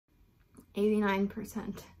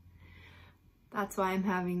89%. That's why I'm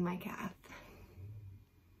having my cath.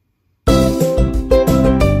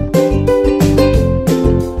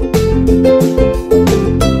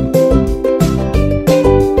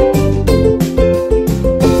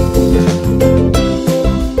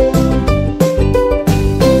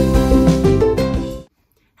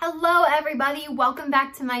 Hello everybody, welcome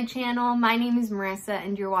back to my channel. My name is Marissa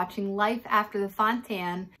and you're watching Life After the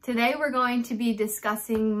Fontan. Today we're going to be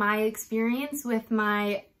discussing my experience with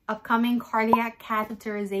my upcoming cardiac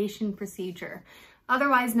catheterization procedure,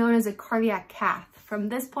 otherwise known as a cardiac cath. From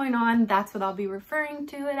this point on, that's what I'll be referring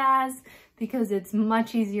to it as because it's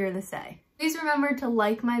much easier to say. Please remember to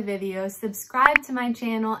like my videos, subscribe to my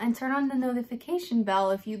channel, and turn on the notification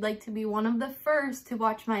bell if you'd like to be one of the first to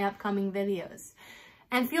watch my upcoming videos.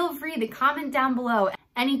 And feel free to comment down below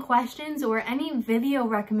any questions or any video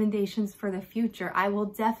recommendations for the future. I will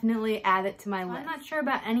definitely add it to my list. I'm not sure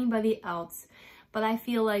about anybody else, but I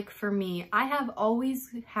feel like for me, I have always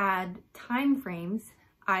had time frames,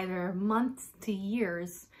 either months to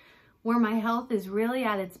years, where my health is really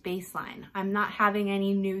at its baseline. I'm not having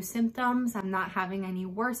any new symptoms. I'm not having any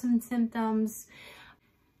worsened symptoms.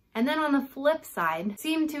 And then on the flip side,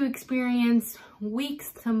 seem to experience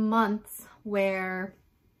weeks to months where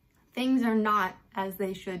things are not as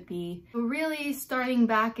they should be. Really starting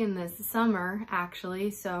back in the summer,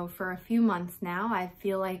 actually, so for a few months now, I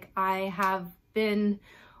feel like I have been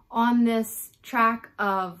on this track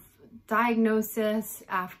of diagnosis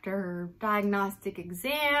after diagnostic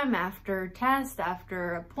exam, after test,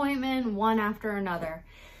 after appointment, one after another,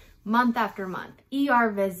 month after month, ER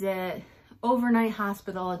visit, overnight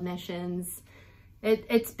hospital admissions.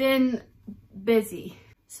 It's been busy.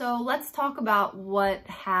 So let's talk about what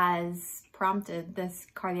has prompted this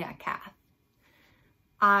cardiac cath.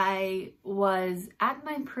 I was at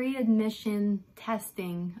my pre-admission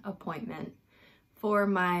testing appointment for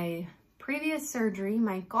my previous surgery,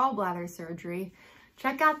 my gallbladder surgery.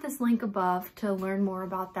 Check out this link above to learn more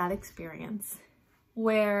about that experience,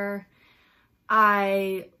 where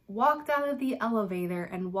I walked out of the elevator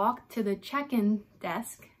and walked to the check-in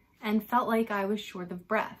desk and felt like I was short of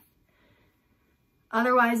breath,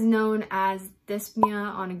 otherwise known as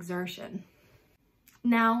dyspnea on exertion.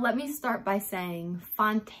 Now, let me start by saying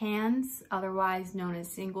Fontans, otherwise known as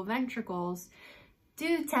single ventricles,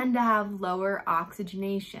 do tend to have lower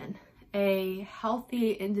oxygenation. A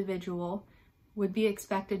healthy individual would be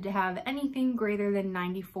expected to have anything greater than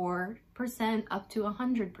 94% up to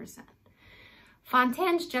 100%.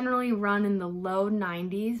 Fontans generally run in the low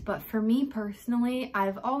 90s, but for me personally,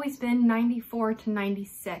 I've always been 94 to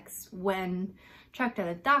 96 when checked at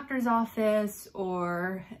a doctor's office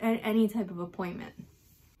or any type of appointment.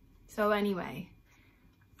 So anyway,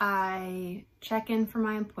 I check in for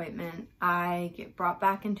my appointment. I get brought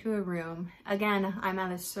back into a room. Again, I'm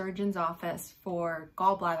at a surgeon's office for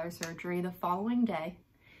gallbladder surgery the following day.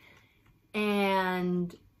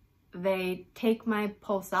 And they take my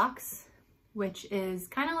pulse ox, which is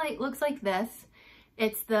kind of like, looks like this.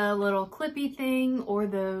 It's the little clippy thing or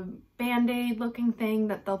the Band-Aid looking thing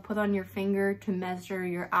that they'll put on your finger to measure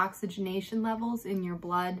your oxygenation levels in your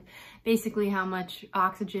blood. Basically how much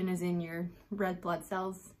oxygen is in your red blood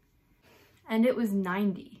cells. And it was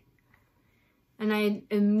 90. And I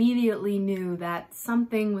immediately knew that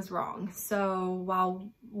something was wrong. So while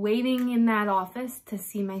waiting in that office to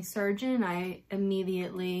see my surgeon, I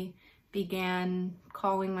immediately began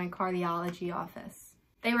calling my cardiology office.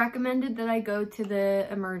 They recommended that I go to the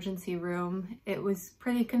emergency room. It was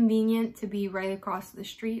pretty convenient to be right across the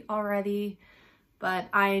street already, but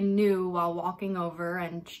I knew while walking over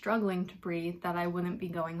and struggling to breathe that I wouldn't be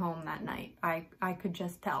going home that night. I could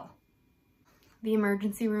just tell. The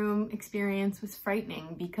emergency room experience was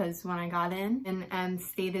frightening because when I got in and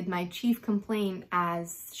stated my chief complaint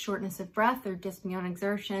as shortness of breath or dyspnea on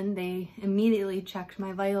exertion, they immediately checked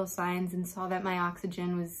my vital signs and saw that my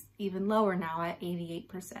oxygen was even lower now at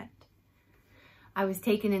 88%. I was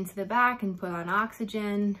taken into the back and put on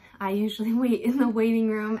oxygen. I usually wait in the waiting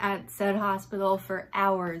room at said hospital for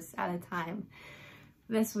hours at a time.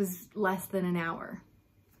 This was less than an hour.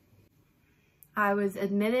 I was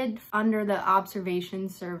admitted under the observation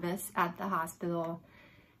service at the hospital,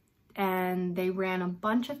 and they ran a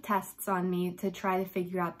bunch of tests on me to try to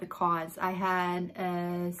figure out the cause. I had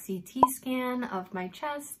a CT scan of my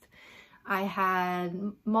chest. I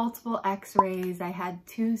had multiple x-rays. I had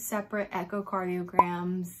 2 separate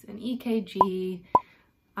echocardiograms, an EKG.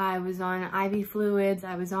 I was on IV fluids.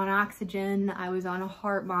 I was on oxygen. I was on a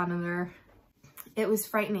heart monitor. It was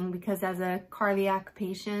frightening because as a cardiac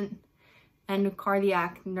patient and a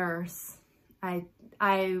cardiac nurse, I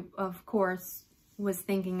of course was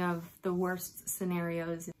thinking of the worst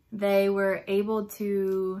scenarios. They were able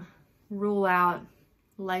to rule out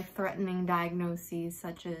life-threatening diagnoses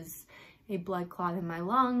such as a blood clot in my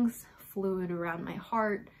lungs, fluid around my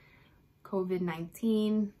heart,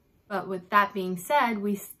 COVID-19. But with that being said,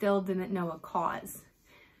 we still didn't know a cause.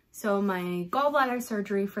 So my gallbladder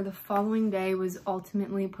surgery for the following day was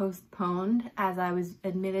ultimately postponed as I was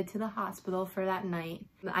admitted to the hospital for that night.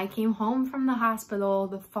 I came home from the hospital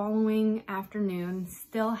the following afternoon,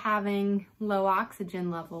 still having low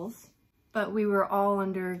oxygen levels, but we were all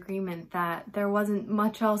under agreement that there wasn't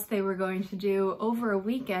much else they were going to do over a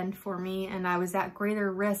weekend for me, and I was at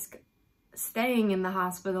greater risk staying in the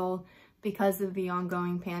hospital because of the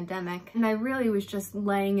ongoing pandemic. And I really was just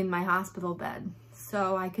laying in my hospital bed,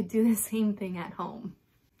 so I could do the same thing at home.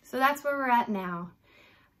 So that's where we're at now.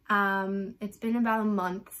 It's been about a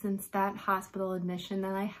month since that hospital admission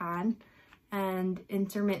that I had, and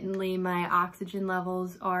intermittently my oxygen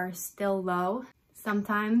levels are still low.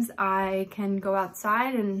 Sometimes I can go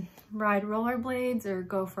outside and ride rollerblades or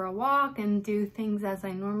go for a walk and do things as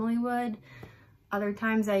I normally would. Other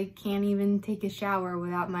times I can't even take a shower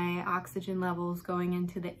without my oxygen levels going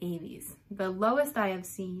into the 80s. The lowest I have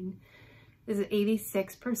seen is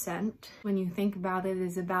 86%. When you think about it,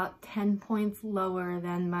 is about 10 points lower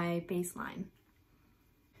than my baseline.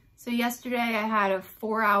 So yesterday I had a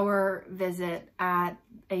 4-hour visit at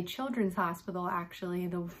a children's hospital, actually,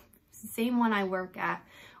 the same one I work at,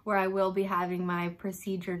 where I will be having my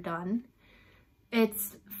procedure done.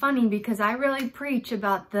 It's funny because I really preach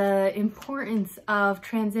about the importance of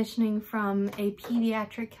transitioning from a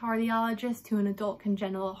pediatric cardiologist to an adult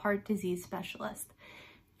congenital heart disease specialist.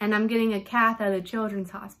 And I'm getting a cath at a children's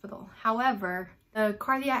hospital. However, the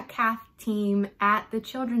cardiac cath team at the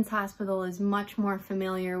children's hospital is much more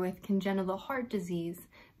familiar with congenital heart disease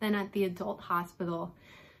than at the adult hospital.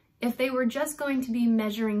 If they were just going to be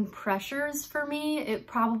measuring pressures for me, it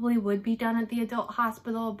probably would be done at the adult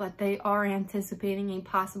hospital, but they are anticipating a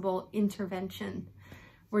possible intervention.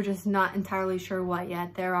 We're just not entirely sure what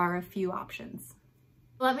yet. There are a few options.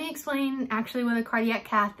 Let me explain actually what a cardiac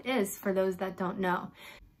cath is for those that don't know.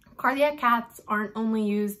 Cardiac caths aren't only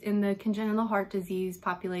used in the congenital heart disease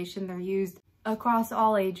population, they're used across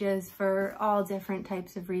all ages for all different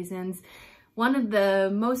types of reasons. One of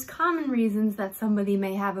the most common reasons that somebody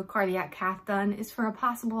may have a cardiac cath done is for a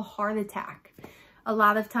possible heart attack. A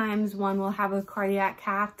lot of times one will have a cardiac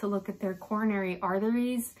cath to look at their coronary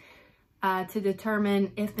arteries to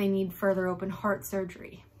determine if they need further open heart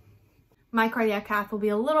surgery. My cardiac cath will be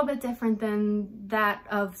a little bit different than that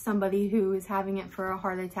of somebody who is having it for a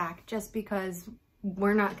heart attack, just because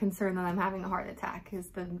we're not concerned that I'm having a heart attack is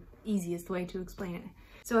the easiest way to explain it.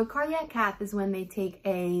 So a cardiac cath is when they take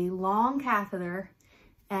a long catheter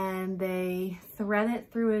and they thread it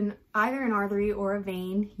through either an artery or a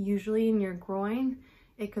vein, usually in your groin.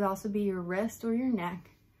 It could also be your wrist or your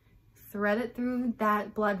neck. Thread it through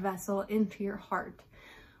that blood vessel into your heart.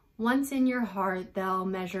 Once in your heart, they'll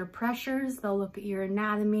measure pressures, they'll look at your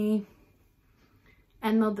anatomy,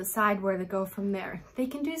 and they'll decide where to go from there. They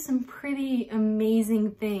can do some pretty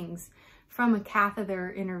amazing things from a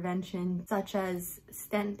catheter intervention, such as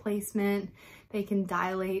stent placement. They can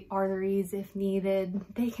dilate arteries if needed.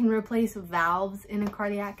 They can replace valves in a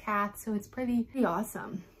cardiac cath, so it's pretty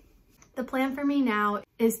awesome. The plan for me now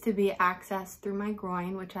is to be accessed through my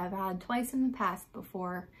groin, which I've had twice in the past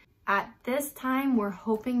before. At this time, we're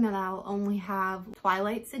hoping that I'll only have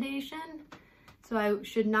twilight sedation, so I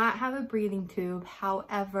should not have a breathing tube.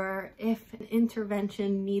 However, if an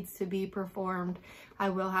intervention needs to be performed, I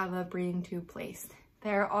will have a breathing tube placed.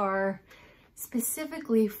 There are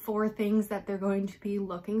specifically 4 things that they're going to be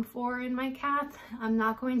looking for in my cath. I'm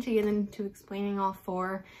not going to get into explaining all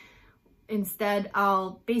 4. Instead,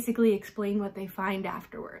 I'll basically explain what they find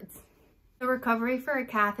afterwards. The recovery for a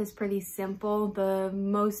cath is pretty simple. The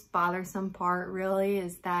most bothersome part really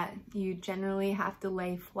is that you generally have to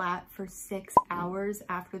lay flat for 6 hours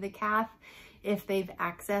after the cath if they've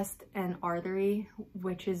accessed an artery,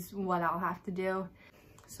 which is what I'll have to do.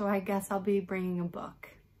 So I guess I'll be bringing a book.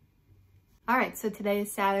 All right, so today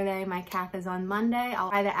is Saturday. My cath is on Monday. I'll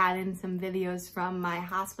try to add in some videos from my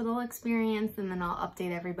hospital experience, and then I'll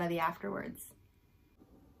update everybody afterwards.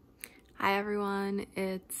 Hi everyone,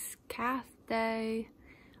 it's cath day.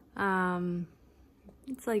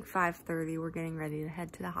 It's like 5:30. We're getting ready to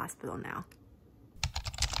head to the hospital now.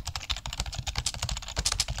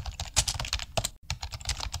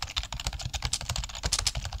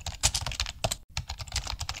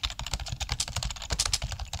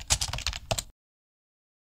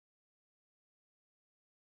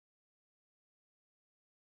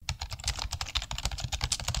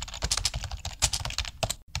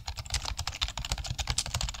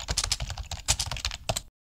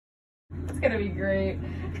 gonna be great.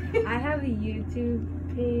 I have a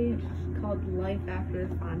YouTube page called Life After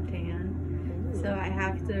the Fontan. So I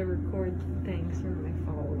have to record things for my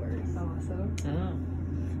followers. Awesome. Oh.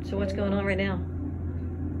 So what's going on right now?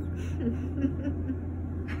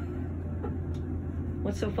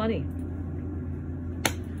 What's so funny?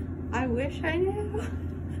 I wish I knew.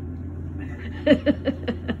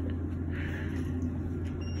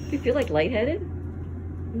 Do you feel like lightheaded?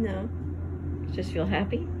 No. Just feel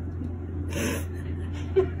happy?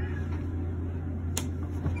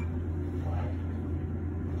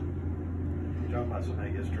 John must have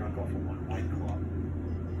made us drunk off of one White Claw.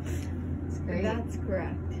 It's great. That's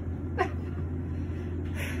correct.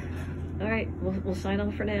 All right, we'll sign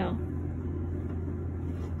off for now.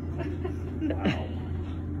 Wow.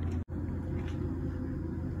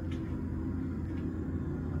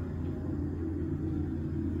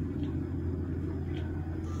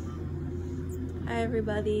 Hi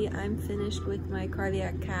everybody, I'm finished with my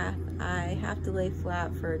cardiac cath. I have to lay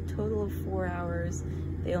flat for a total of 4 hours.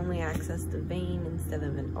 They only access the vein instead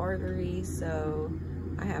of an artery, so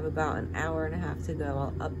I have about an hour and a half to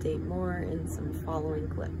go. I'll update more in some following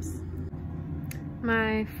clips.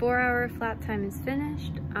 My 4-hour flat time is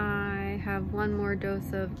finished. I have one more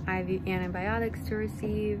dose of IV antibiotics to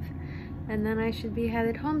receive, and then I should be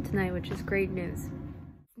headed home tonight, which is great news.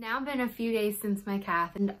 It's now been a few days since my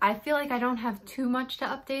cath, and I feel like I don't have too much to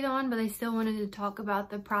update on, but I still wanted to talk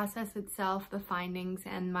about the process itself, the findings,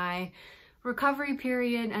 and my recovery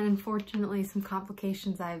period, and unfortunately some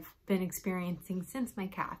complications I've been experiencing since my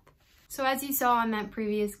cath. So as you saw on that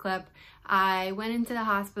previous clip, I went into the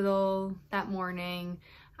hospital that morning.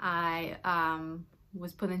 I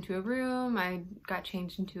was put into a room, I got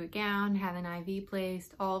changed into a gown, had an IV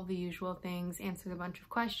placed, all of the usual things, answered a bunch of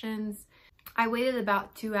questions. I waited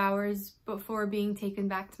about 2 hours before being taken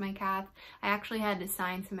back to my cath. I actually had to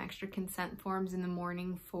sign some extra consent forms in the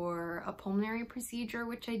morning for a pulmonary procedure,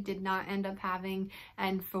 which I did not end up having,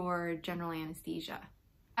 and for general anesthesia.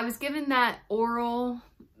 I was given that oral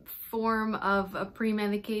form of a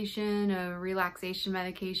pre-medication, a relaxation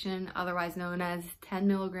medication, otherwise known as 10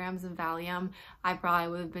 milligrams of Valium. I probably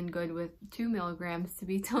would have been good with 2 milligrams, to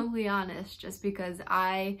be totally honest, just because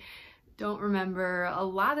I don't remember a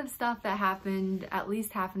lot of stuff that happened at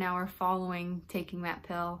least half an hour following taking that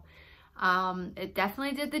pill. It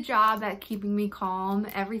definitely did the job at keeping me calm.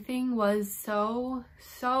 Everything was so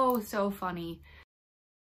funny.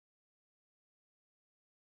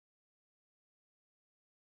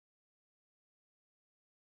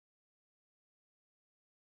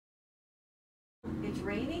 It's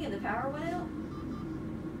raining and the power went out?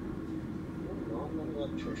 I'm an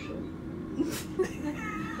electrician.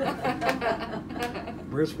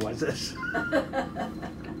 Where's was this? Oh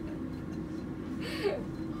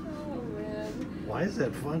man. Why is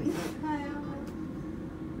that funny?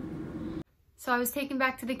 So I was taken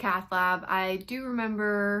back to the cath lab. I do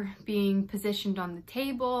remember being positioned on the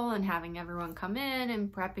table and having everyone come in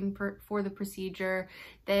and prepping for the procedure.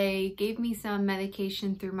 They gave me some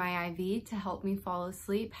medication through my IV to help me fall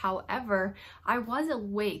asleep. However, I was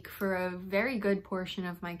awake for a very good portion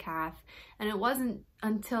of my cath, and it wasn't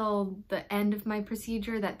until the end of my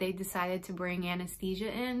procedure that they decided to bring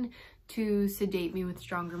anesthesia in to sedate me with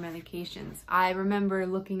stronger medications. I remember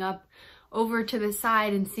looking up over to the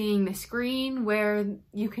side and seeing the screen where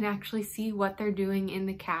you can actually see what they're doing in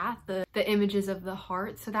the cath, the images of the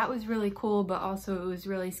heart. So that was really cool, but also it was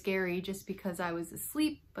really scary just because I was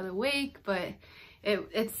asleep but awake. But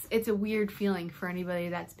it's a weird feeling for anybody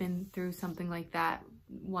that's been through something like that.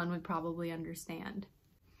 One would probably understand.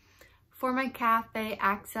 For my cath, they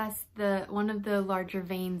accessed one of the larger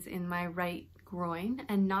veins in my right groin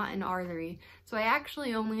and not an artery. So I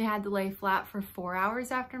actually only had to lay flat for 4 hours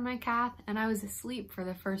after my cath, and I was asleep for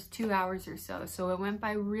the first 2 hours or so. So it went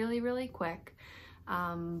by really quick.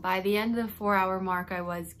 By the end of the 4-hour mark, I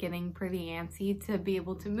was getting pretty antsy to be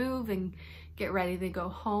able to move and get ready to go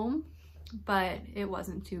home, but it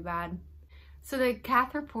wasn't too bad. So the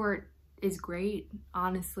cath report is great,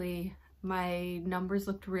 honestly. My numbers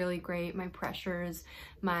looked really great, my pressures,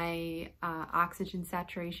 my oxygen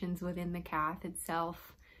saturations within the cath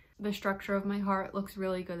itself. The structure of my heart looks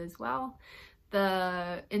really good as well.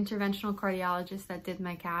 The interventional cardiologist that did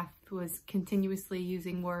my cath was continuously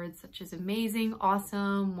using words such as amazing,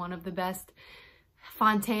 awesome, one of the best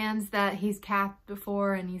Fontans that he's cathed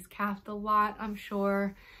before, and he's cathed a lot, I'm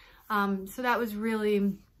sure. So that was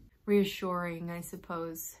really reassuring, I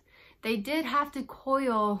suppose. They did have to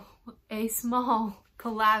coil a small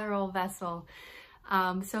collateral vessel.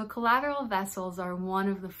 So collateral vessels are one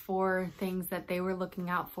of the 4 things that they were looking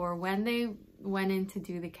out for when they went in to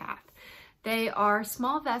do the cath. They are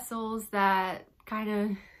small vessels that kind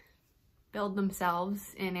of build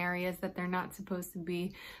themselves in areas that they're not supposed to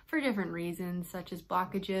be for different reasons, such as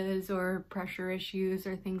blockages or pressure issues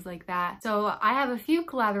or things like that. So I have a few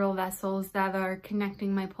collateral vessels that are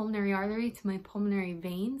connecting my pulmonary artery to my pulmonary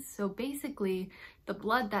veins. So basically the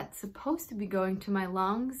blood that's supposed to be going to my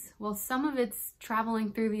lungs, well, some of it's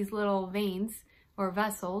traveling through these little veins or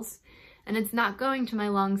vessels, and it's not going to my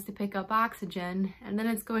lungs to pick up oxygen, and then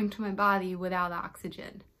it's going to my body without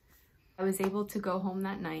oxygen. I was able to go home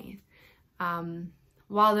that night.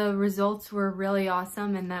 While the results were really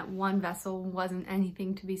awesome and that one vessel wasn't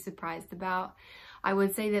anything to be surprised about, I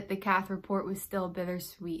would say that the cath report was still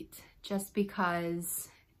bittersweet, just because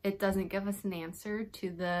it doesn't give us an answer to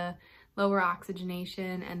the lower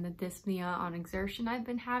oxygenation and the dyspnea on exertion I've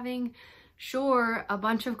been having. Sure, a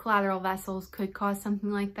bunch of collateral vessels could cause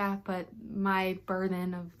something like that, but my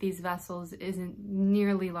burden of these vessels isn't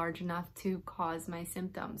nearly large enough to cause my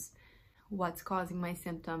symptoms. What's causing my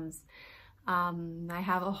symptoms? I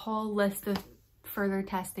have a whole list of further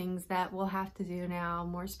testings that we'll have to do now,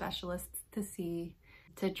 more specialists to see,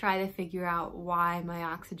 to try to figure out why my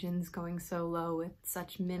oxygen's going so low with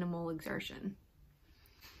such minimal exertion.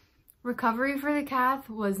 Recovery for the cath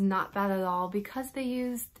was not bad at all. Because they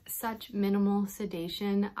used such minimal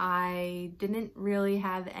sedation, I didn't really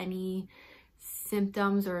have any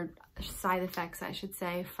symptoms or side effects, I should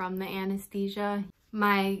say, from the anesthesia.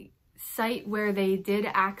 My site where they did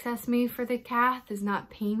access me for the cath is not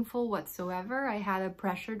painful whatsoever. I had a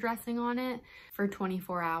pressure dressing on it for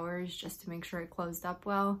 24 hours just to make sure it closed up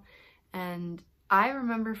well. And I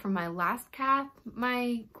remember from my last cath,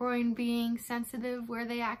 my groin being sensitive where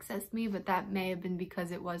they accessed me, but that may have been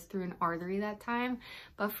because it was through an artery that time.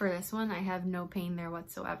 But for this one, I have no pain there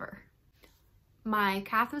whatsoever. My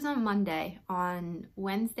cath was on Monday. On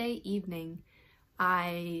Wednesday evening,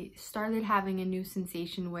 I started having a new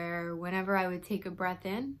sensation where whenever I would take a breath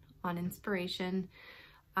in on inspiration,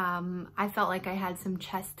 I felt like I had some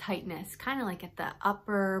chest tightness, kind of like at the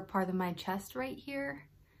upper part of my chest right here.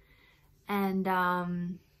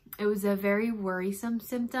 And it was a very worrisome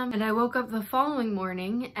symptom. And I woke up the following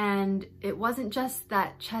morning and it wasn't just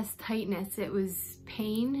that chest tightness, it was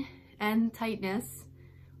pain and tightness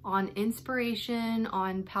on inspiration,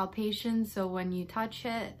 on palpation, so when you touch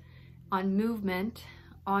it, on movement,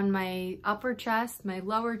 on my upper chest, my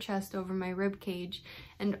lower chest over my rib cage,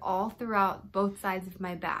 and all throughout both sides of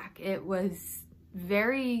my back. It was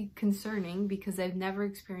very concerning because I've never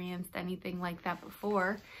experienced anything like that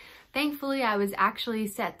before. Thankfully, I was actually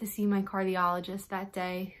set to see my cardiologist that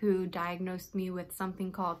day, who diagnosed me with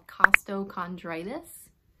something called costochondritis.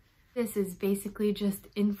 This is basically just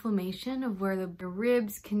inflammation of where the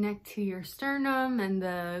ribs connect to your sternum and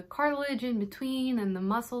the cartilage in between and the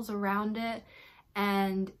muscles around it.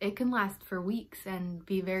 And it can last for weeks and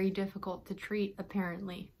be very difficult to treat,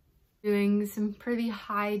 apparently. Doing some pretty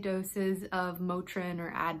high doses of Motrin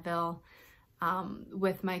or Advil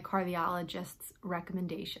with my cardiologist's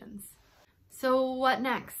recommendations. So what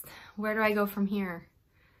next? Where do I go from here?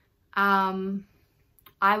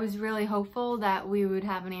 I was really hopeful that we would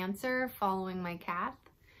have an answer following my cath.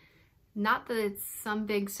 Not that it's some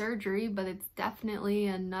big surgery, but it's definitely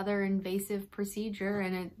another invasive procedure,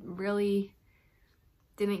 and it really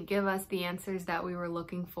didn't give us the answers that we were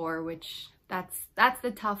looking for, which that's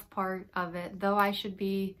the tough part of it, though I should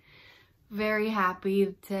be very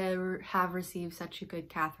happy to have received such a good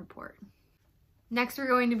cath report. Next, we're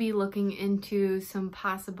going to be looking into some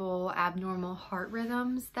possible abnormal heart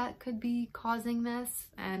rhythms that could be causing this,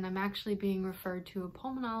 and I'm actually being referred to a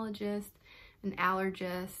pulmonologist, an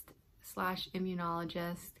allergist /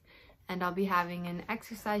 immunologist, and I'll be having an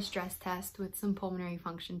exercise stress test with some pulmonary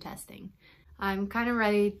function testing. I'm kind of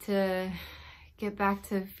ready to get back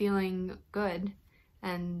to feeling good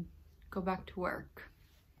and go back to work.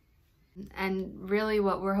 And really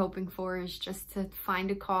what we're hoping for is just to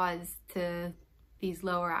find a cause to these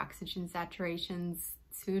lower oxygen saturations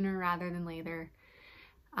sooner rather than later.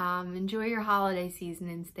 Enjoy your holiday season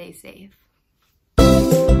and stay safe.